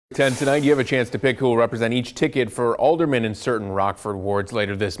10 tonight, you have a chance to pick who will represent each ticket for Alderman in certain Rockford wards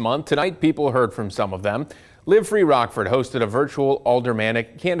later this month. Tonight, people heard from some of them. Live Free Rockford hosted a virtual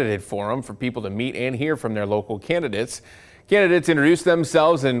aldermanic candidate forum for people to meet and hear from their local candidates. Candidates introduced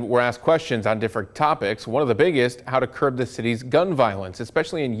themselves and were asked questions on different topics. One of the biggest, how to curb the city's gun violence,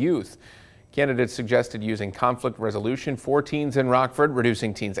 especially in youth. Candidates suggested using conflict resolution for teens in Rockford,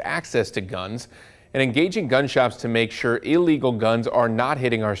 reducing teens' access to guns, and engaging gun shops to make sure illegal guns are not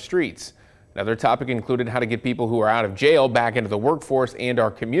hitting our streets. Another topic included how to get people who are out of jail back into the workforce and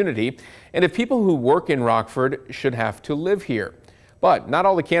our community, and if people who work in Rockford should have to live here. But not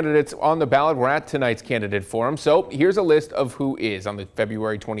all the candidates on the ballot were at tonight's candidate forum, so here's a list of who is on the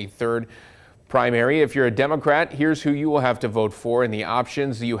February 23rd primary. If you're a Democrat, here's who you will have to vote for and the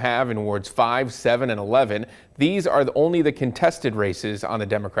options you have in wards 5, 7, and 11. These are only the contested races on the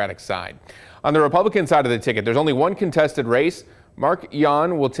Democratic side. On the Republican side of the ticket, there's only one contested race. Mark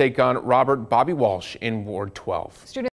Yan will take on Robert Bobby Walsh in Ward 12.